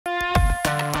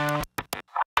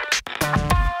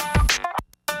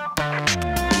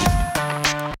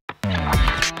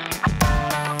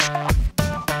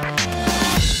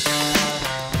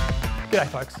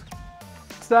folks.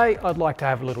 Today I'd like to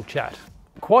have a little chat.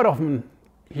 Quite often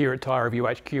here at Tyre Review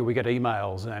HQ we get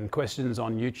emails and questions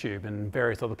on YouTube and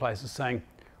various other places saying,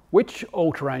 which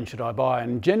all-terrain should I buy?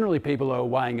 And generally people are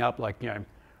weighing up like,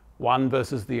 one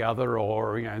versus the other,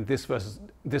 or this versus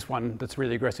this one that's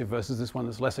really aggressive versus this one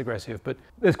that's less aggressive. But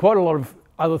there's quite a lot of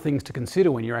other things to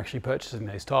consider when you're actually purchasing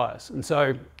these tyres. And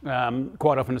so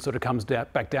quite often it sort of comes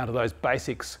back down to those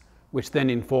basics, which then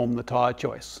inform the tyre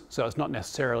choice. So it's not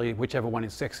necessarily whichever one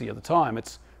is sexy at the time,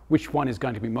 it's which one is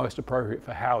going to be most appropriate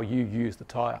for how you use the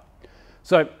tyre.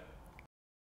 So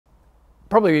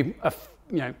probably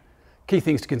key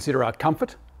things to consider are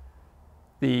comfort,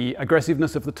 the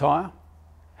aggressiveness of the tyre,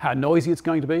 how noisy it's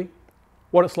going to be,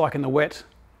 what it's like in the wet,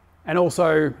 and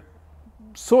also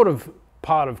sort of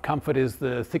part of comfort is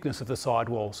the thickness of the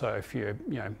sidewall. So if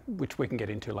which we can get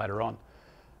into later on.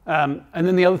 And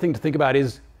then the other thing to think about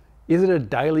is it a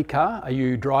daily car? Are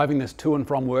you driving this to and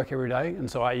from work every day? And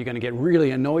so are you going to get really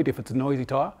annoyed if it's a noisy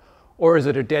tyre? Or is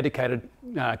it a dedicated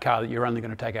car that you're only going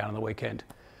to take out on the weekend?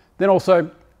 Then also,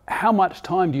 how much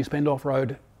time do you spend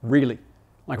off-road really?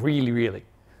 Like really?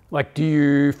 Like, do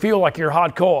you feel like you're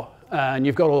hardcore and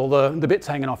you've got all the bits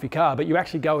hanging off your car, but you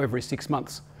actually go every 6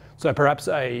 months? So perhaps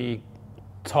a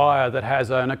tyre that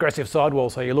has an aggressive sidewall,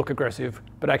 so you look aggressive,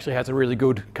 but actually has a really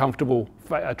good, comfortable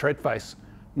tread face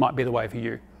might be the way for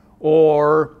you.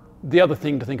 Or the other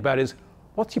thing to think about is,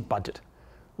 what's your budget?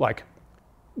 Like,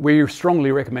 we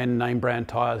strongly recommend name brand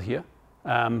tyres here.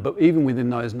 But even within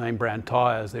those name brand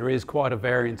tyres, there is quite a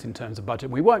variance in terms of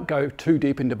budget. We won't go too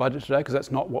deep into budget today because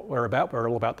that's not what we're about. We're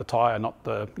all about the tyre, not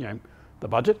the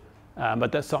budget.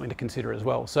 But that's something to consider as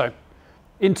well. So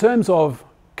in terms of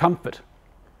comfort,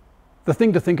 the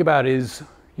thing to think about is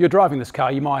you're driving this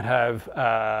car, you might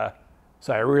have,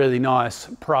 say, a really nice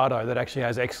Prado that actually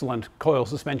has excellent coil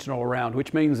suspension all around,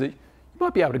 which means that you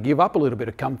might be able to give up a little bit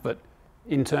of comfort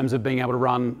in terms of being able to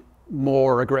run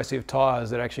more aggressive tyres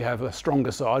that actually have a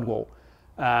stronger sidewall.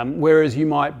 Whereas you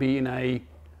might be in a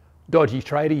dodgy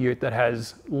trader ute that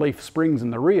has leaf springs in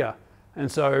the rear. And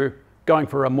so going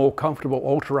for a more comfortable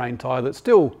all-terrain tyre that's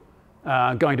still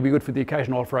going to be good for the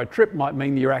occasional off-road trip might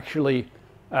mean that you're actually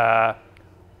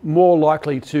more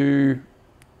likely to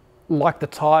like the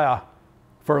tyre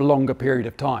for a longer period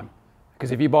of time.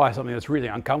 Because if you buy something that's really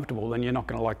uncomfortable, then you're not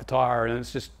going to like the tyre, and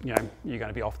it's just, you're going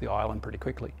to be off the island pretty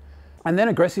quickly. And then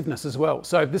aggressiveness as well.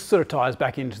 So this sort of ties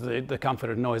back into the comfort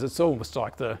and noise. It's almost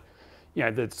like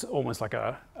it's almost like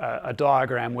a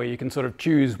diagram where you can sort of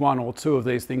choose one or two of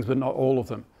these things, but not all of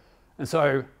them. And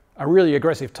so a really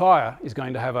aggressive tyre is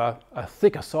going to have a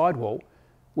thicker sidewall,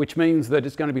 which means that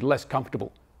it's going to be less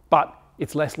comfortable, but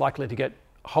it's less likely to get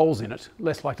holes in it,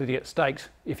 less likely to get staked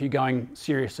if you're going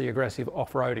seriously aggressive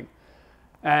off-roading.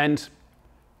 And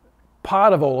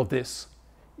part of all of this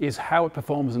is how it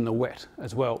performs in the wet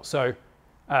as well. So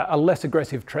a less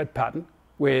aggressive tread pattern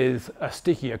with a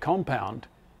stickier compound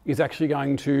is actually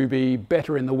going to be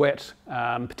better in the wet,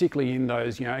 particularly in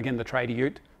those, again, the trader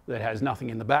ute that has nothing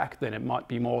in the back. Then it might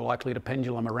be more likely to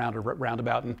pendulum around a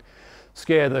roundabout and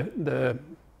scare the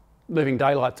living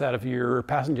daylights out of your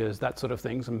passengers, that sort of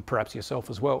things, and perhaps yourself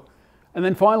as well. And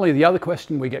then finally, the other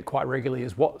question we get quite regularly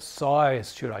is, what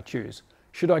size should I choose?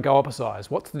 Should I go up a size?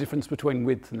 What's the difference between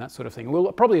width and that sort of thing? We'll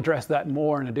probably address that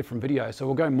more in a different video. So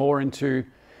we'll go more into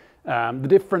the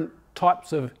different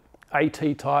types of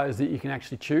AT tyres that you can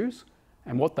actually choose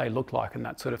and what they look like and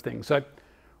that sort of thing. So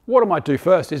what I might do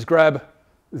first is grab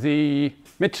the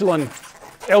Michelin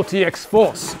LTX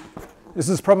Force. This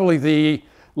is probably the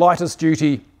lightest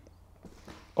duty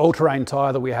all-terrain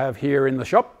tyre that we have here in the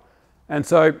shop. And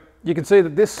so you can see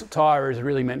that this tyre is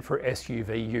really meant for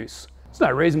SUV use. There's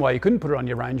no reason why you couldn't put it on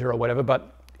your Ranger or whatever,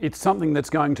 but it's something that's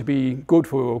going to be good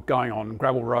for going on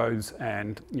gravel roads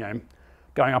and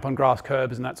going up on grass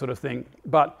curbs and that sort of thing.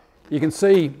 But you can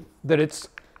see that it's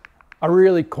a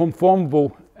really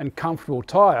conformable and comfortable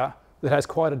tyre that has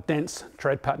quite a dense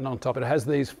tread pattern on top. It has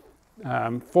these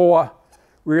 4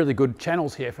 really good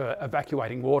channels here for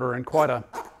evacuating water and quite a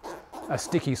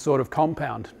sticky sort of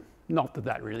compound. Not that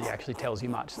that really actually tells you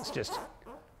much, it's just,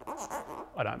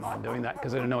 I don't mind doing that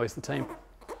because it annoys the team.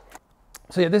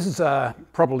 So yeah, this is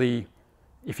probably,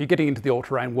 if you're getting into the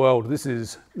all-terrain world, this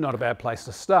is not a bad place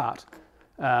to start.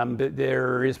 But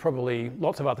there is probably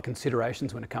lots of other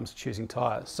considerations when it comes to choosing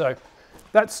tyres. So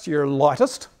that's your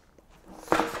lightest.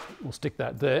 We'll stick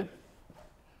that there.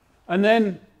 And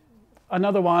then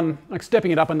another one, like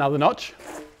stepping it up another notch,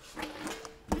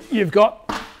 you've got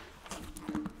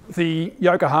the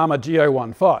Yokohama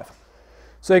Geo15.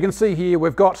 So you can see here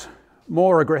we've got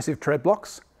more aggressive tread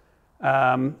blocks,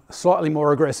 slightly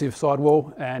more aggressive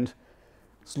sidewall and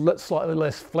slightly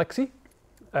less flexy.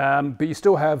 but you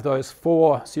still have those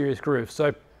 4 serious grooves.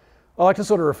 So I like to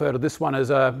sort of refer to this one as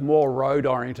a more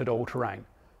road-oriented all-terrain.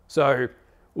 So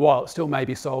while it still may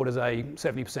be sold as a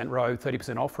 70% road,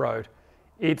 30% off-road,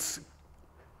 it's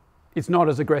not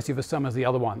as aggressive as some of the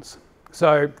other ones.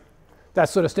 So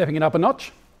that's sort of stepping it up a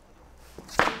notch.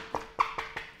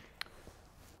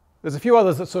 There's a few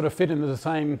others that sort of fit into the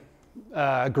same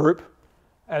group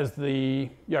as the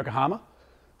Yokohama.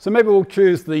 So maybe we'll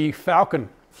choose the Falken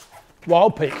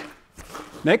Wildpeak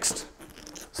next.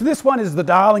 So this one is the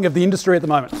darling of the industry at the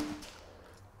moment.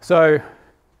 So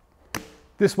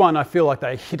this one, I feel like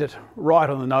they hit it right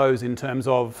on the nose in terms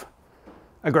of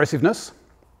aggressiveness,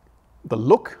 the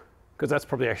look, because that's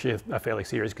probably actually a fairly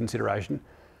serious consideration,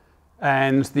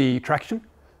 and the traction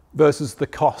versus the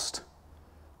cost.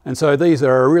 And so these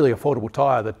are a really affordable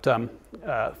tyre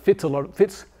that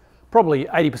fits probably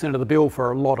 80% of the bill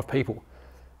for a lot of people.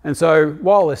 And so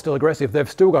while they're still aggressive, they've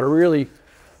still got a really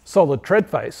solid tread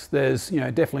face. There's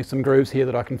definitely some grooves here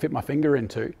that I can fit my finger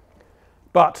into,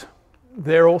 but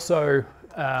they're also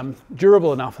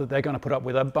durable enough that they're going to put up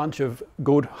with a bunch of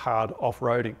good hard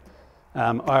off-roading.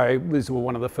 These were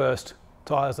one of the first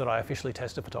tyres that I officially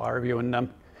tested for Tyre Review, and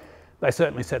they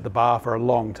certainly set the bar for a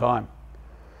long time.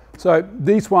 So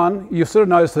this one, you sort of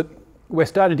notice that we're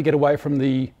starting to get away from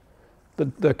the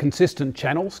consistent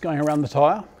channels going around the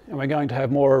tyre, and we're going to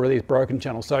have more of these broken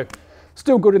channels. So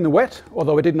still good in the wet,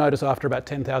 although I did notice after about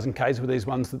 10,000 Ks with these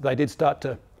ones that they did start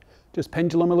to just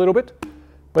pendulum a little bit.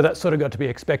 But that's sort of got to be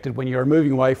expected when you're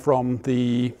moving away from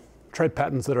the tread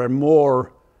patterns that are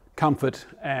more comfort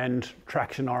and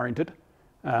traction oriented,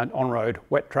 on-road,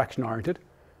 wet traction oriented.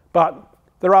 But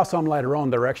there are some later on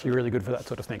that are actually really good for that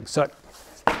sort of thing. So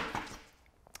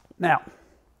now,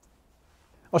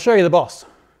 I'll show you the boss.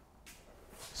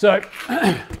 So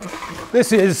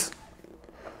this is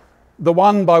the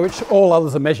one by which all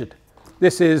others are measured.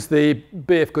 This is the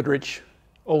BFGoodrich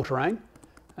all-terrain.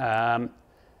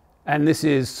 And this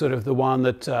is sort of the one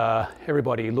that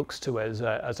everybody looks to as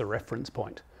a reference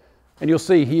point. And you'll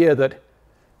see here that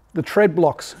the tread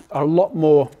blocks are a lot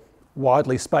more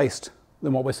widely spaced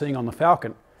than what we're seeing on the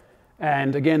Falken.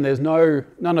 And again, there's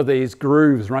none of these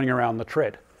grooves running around the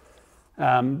tread.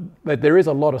 But there is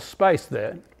a lot of space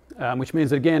there, which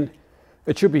means that again,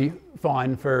 it should be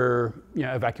fine for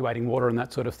evacuating water and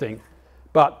that sort of thing.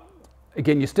 But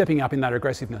again, you're stepping up in that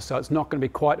aggressiveness, so it's not going to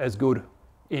be quite as good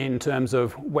in terms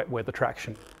of wet weather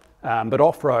traction. But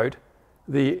off-road,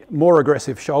 the more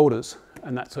aggressive shoulders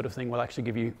and that sort of thing will actually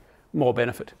give you more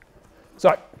benefit.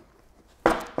 So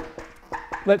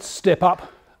let's step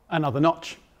up another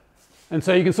notch. And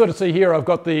so you can sort of see here I've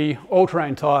got the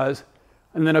all-terrain tyres,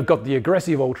 and then I've got the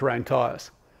aggressive all-terrain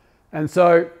tyres. And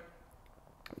so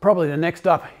probably the next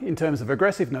up in terms of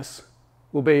aggressiveness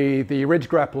will be the Ridge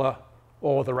Grappler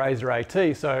or the Razr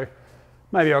AT. So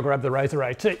maybe I'll grab the Razr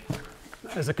AT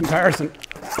as a comparison.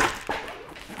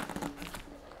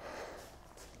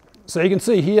 So you can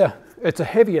see here, it's a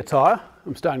heavier tyre.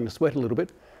 I'm starting to sweat a little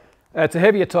bit. It's a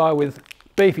heavier tyre with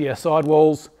beefier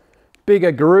sidewalls,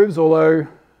 bigger grooves, although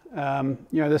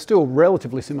they're still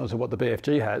relatively similar to what the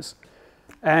BFG has.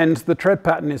 And the tread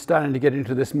pattern is starting to get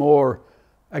into this more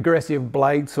aggressive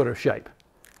blade sort of shape.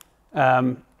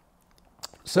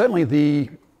 Certainly the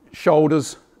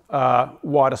shoulders are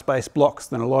wider spaced blocks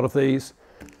than a lot of these,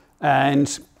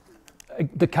 and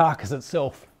the carcass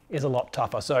itself is a lot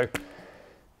tougher. So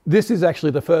this is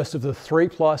actually the first of the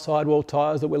 3-ply sidewall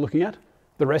tyres that we're looking at.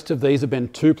 The rest of these have been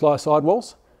 2-ply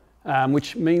sidewalls,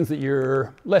 which means that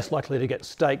you're less likely to get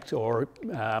staked or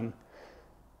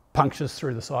punctures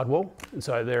through the sidewall. And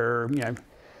so if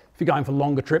you're going for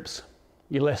longer trips,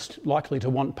 you're less likely to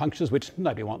want punctures, which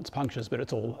nobody wants punctures, but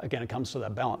it's all, again, it comes to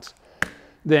that balance.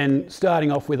 Then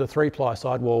starting off with a 3-ply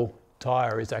sidewall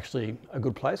tyre is actually a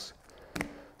good place.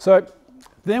 So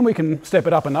then we can step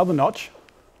it up another notch,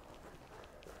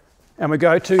 and we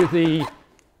go to the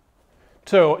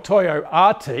Toyo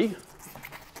RT,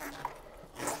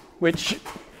 which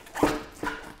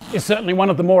is certainly one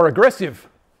of the more aggressive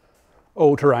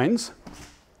all-terrains.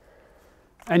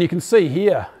 And you can see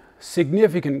here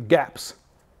significant gaps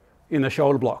in the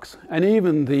shoulder blocks, and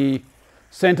even the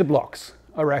centre blocks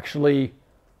are actually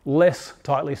less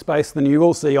tightly spaced than you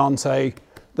will see on, say,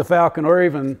 the Falken or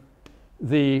even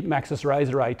the Maxxis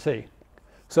Razr RT.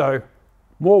 So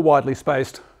more widely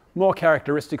spaced, more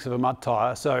characteristics of a mud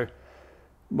tyre. So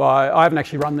I haven't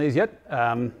actually run these yet.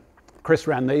 Chris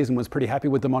ran these and was pretty happy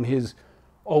with them on his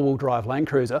all-wheel drive Land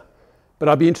Cruiser. But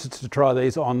I'd be interested to try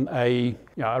these on a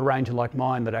Ranger like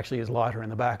mine that actually is lighter in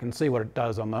the back and see what it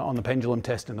does on the pendulum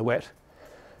test in the wet.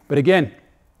 But again,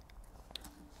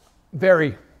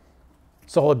 very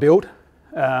solid build.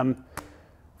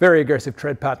 very aggressive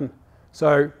tread pattern.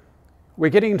 So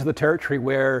we're getting into the territory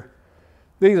where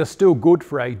these are still good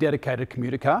for a dedicated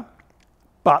commuter car,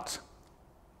 but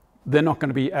they're not going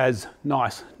to be as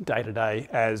nice day to day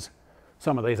as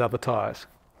some of these other tyres.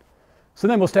 So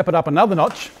then we'll step it up another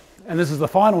notch, and this is the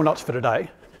final notch for today,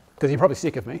 because you're probably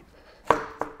sick of me. And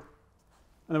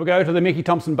then we'll go to the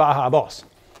Thompson Baja Boss.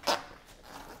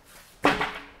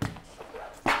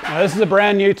 Now this is a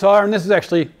brand new tyre, and this is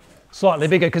actually slightly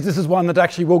bigger because this is one that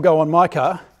actually will go on my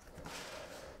car.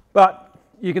 But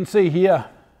you can see here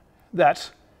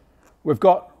that we've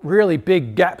got really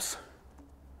big gaps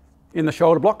in the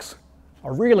shoulder blocks,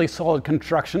 a really solid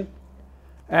construction,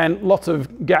 and lots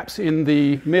of gaps in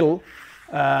the middle.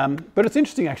 But it's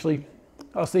interesting actually,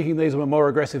 I was thinking these were more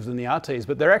aggressive than the RTs,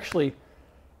 but they're actually,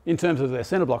 in terms of their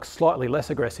centre blocks, slightly less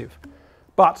aggressive.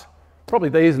 But probably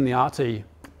these and the RT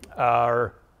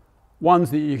are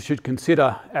ones that you should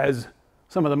consider as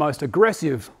some of the most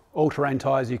aggressive all-terrain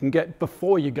tyres you can get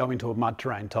before you go into a mud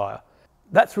terrain tyre.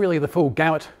 That's really the full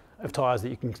gamut of tyres that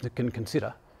you can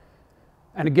consider.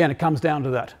 And again, it comes down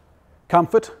to that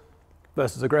comfort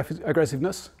versus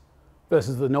aggressiveness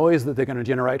versus the noise that they're going to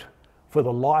generate for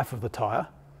the life of the tyre.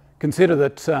 Consider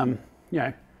that you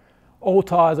know, all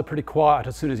tyres are pretty quiet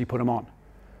as soon as you put them on.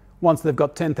 Once they've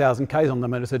got 10,000 Ks on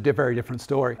them, it's a very different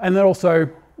story. And then also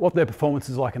what their performance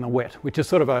is like in the wet, which is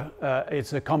sort of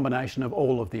it's a combination of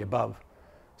all of the above.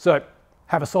 So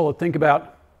have a solid think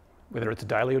about whether it's a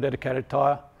daily or dedicated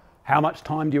tyre, how much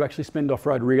time do you actually spend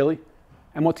off-road really,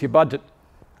 and what's your budget,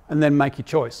 and then make your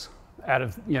choice out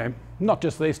of, you know, not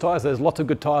just these tyres, there's lots of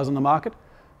good tyres on the market,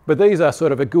 but these are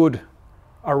sort of a good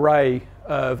array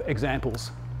of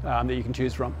examples that you can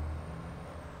choose from.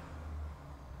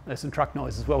 There's some truck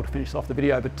noise as well to finish off the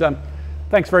video, but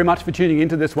thanks very much for tuning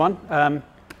into this one.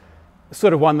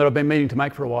 Sort of one that I've been meaning to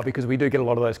make for a while because we do get a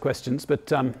lot of those questions,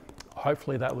 but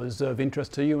hopefully that was of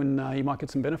interest to you and you might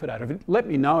get some benefit out of it. Let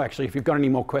me know actually if you've got any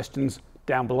more questions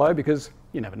down below, because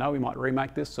you never know, we might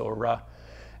remake this or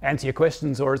answer your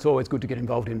questions, or it's always good to get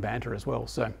involved in banter as well.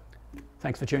 So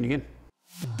thanks for tuning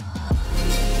in.